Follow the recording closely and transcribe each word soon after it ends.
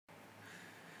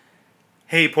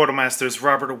Hey Portal Masters,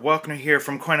 Robert Welkner here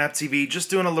from CoinOpTV, just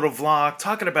doing a little vlog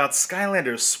talking about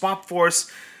Skylanders Swap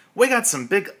Force. We got some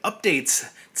big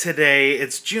updates today.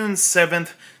 It's June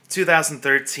 7th,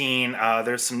 2013.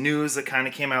 There's some news that kind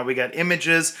of came out. We got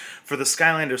images for the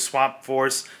Skylanders Swap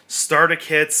Force starter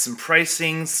kits, some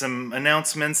pricing, some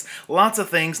announcements, lots of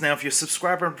things. Now, if you're a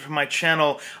subscriber to my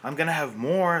channel, I'm going to have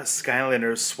more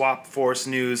Skylanders Swap Force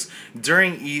news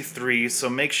during E3, so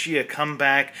make sure you come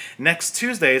back next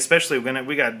Tuesday, especially when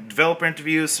we got developer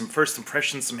interviews, some first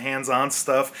impressions, some hands-on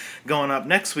stuff going up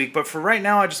next week. But for right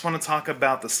now, I just want to talk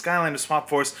about the Skylanders Swap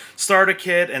Force starter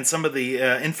kit and some of the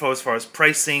info as far as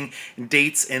pricing and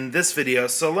dates in this video.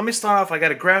 So let me start off. I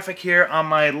got a graphic here on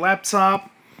my laptop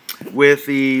with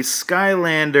the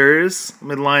Skylanders.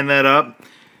 Let me line that up.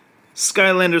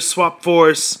 Skylanders Swap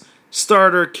Force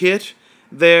starter kit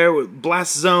there with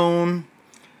Blast Zone,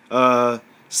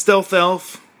 Stealth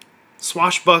Elf,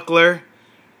 Swashbuckler.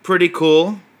 Pretty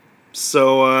cool.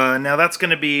 So now that's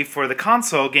going to be for the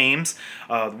console games.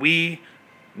 Wii,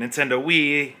 Nintendo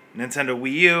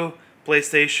Wii U,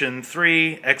 PlayStation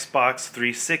 3, Xbox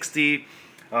 360.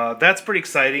 That's pretty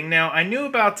exciting. Now, I knew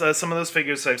about some of those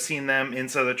figures. I've seen them in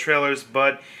some of the trailers,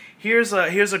 but here's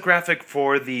a graphic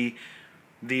for the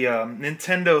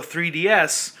Nintendo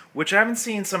 3DS, which I haven't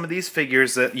seen some of these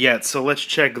figures yet, so let's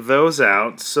check those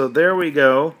out. So there we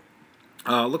go.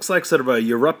 Looks like sort of a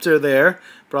Eruptor there,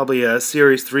 probably a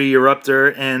Series 3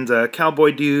 Eruptor, and a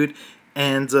Cowboy Dude,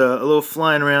 and a little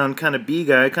flying around kind of bee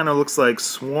guy. Kind of looks like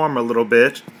Swarm a little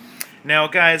bit. Now,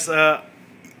 guys,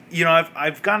 you know,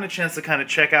 I've gotten a chance to kind of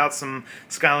check out some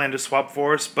Skylanders Swap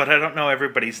Force, but I don't know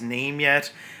everybody's name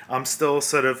yet. I'm still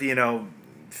sort of, you know,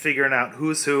 figuring out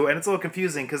who's who, and it's a little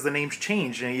confusing because the names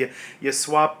change. You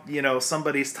swap, you know,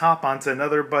 somebody's top onto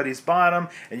another buddy's bottom,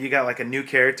 and you got like a new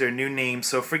character, a new name.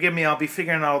 So forgive me, I'll be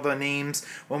figuring out all the names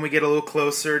when we get a little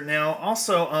closer. Now,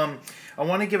 also, I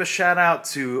want to give a shout out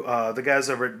to the guys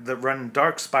over that run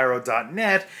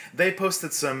darkspyro.net. They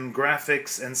posted some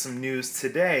graphics and some news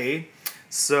today.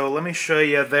 So let me show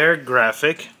you their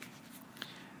graphic.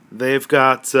 They've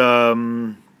got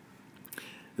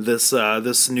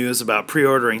this news about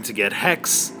pre-ordering to get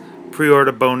Hex,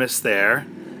 pre-order bonus there.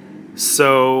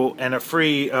 So, and a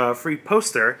free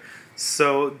poster.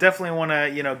 So definitely want to,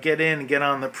 you know, get in and get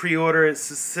on the pre-order.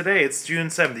 It's today. It's June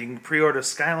 7th. You can pre-order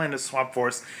Skylanders Swap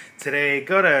Force today.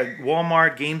 Go to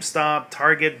Walmart, GameStop,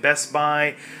 Target, Best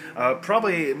Buy.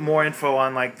 Probably more info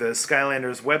on like the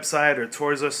Skylanders website or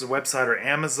Toys R Us website or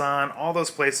Amazon. All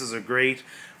those places are great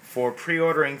for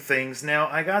pre-ordering things. Now,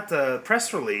 I got the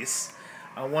press release.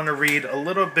 I want to read a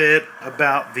little bit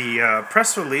about the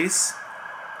press release.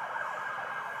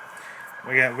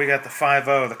 We got the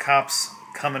 5-0, the cops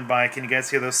coming by. Can you guys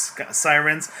hear those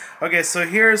sirens? Okay, so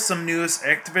here's some news.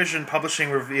 Activision Publishing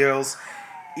reveals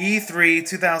E3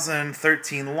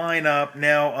 2013 lineup.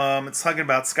 Now, it's talking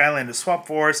about Skylanders Swap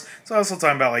Force. It's also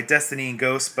talking about like Destiny and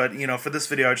Ghosts, but you know, for this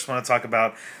video, I just want to talk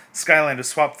about Skylanders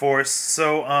Swap Force.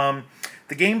 So,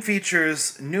 the game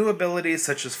features new abilities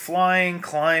such as flying,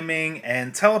 climbing,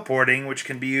 and teleporting, which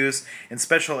can be used in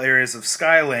special areas of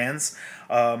Skylands.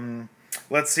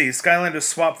 Let's see, Skylanders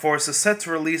Swap Force is set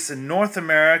to release in North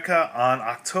America on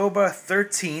October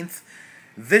 13th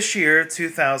this year,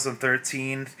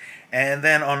 2013, and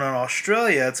then in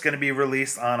Australia it's going to be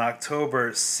released on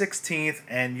October 16th,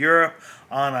 and Europe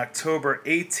on October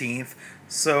 18th.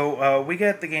 So we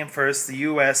get the game first, the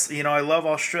US. You know, I love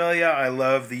Australia, I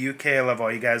love the UK, I love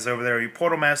all you guys over there, you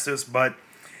Portal Masters, but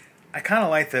I kind of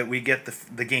like that we get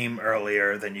the game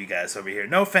earlier than you guys over here.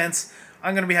 No offense,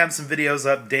 I'm going to be having some videos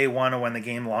up day one of when the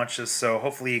game launches, so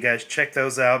hopefully you guys check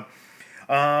those out.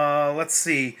 Let's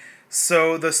see.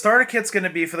 So the starter kit's going to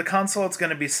be, for the console, it's going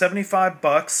to be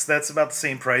 $75. That's about the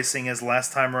same pricing as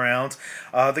last time around.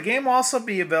 The game will also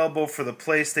be available for the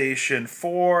PlayStation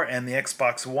 4 and the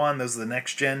Xbox One. Those are the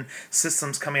next-gen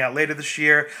systems coming out later this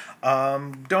year.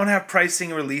 Don't have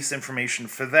pricing release information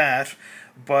for that.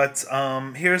 But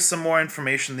here's some more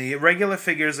information. The regular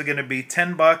figures are going to be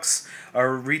 $10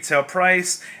 retail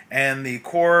price, and the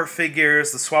core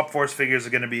figures, the Swap Force figures, are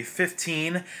going to be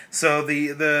 $15. So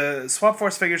the Swap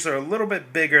Force figures are a little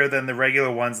bit bigger than the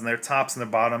regular ones, and their tops and their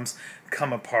bottoms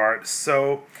come apart.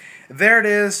 So there it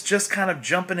is, just kind of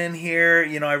jumping in here.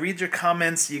 You know, I read your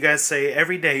comments. You guys say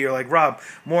every day, you're like, Rob,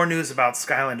 more news about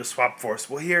Skylanders Swap Force.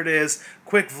 Well, here it is,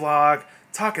 quick vlog.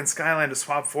 Talking Skylanders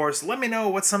Swap Force. Let me know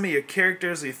what some of your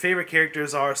characters or your favorite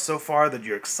characters are so far that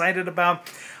you're excited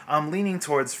about. I'm leaning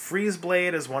towards Freeze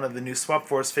Blade as one of the new Swap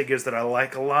Force figures that I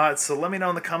like a lot, so let me know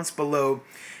in the comments below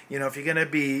You know, if you're going to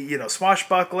be, you know,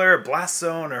 Swashbuckler, Blast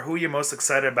Zone, or who you're most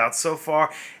excited about so far.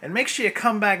 And make sure you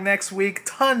come back next week.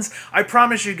 Tons, I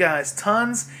promise you guys,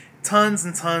 tons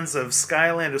and tons of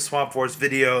Skylanders Swap Force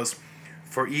videos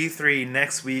for E3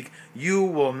 next week. You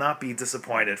will not be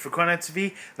disappointed. For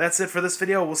CoinOpTV, that's it for this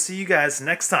video. We'll see you guys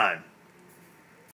next time.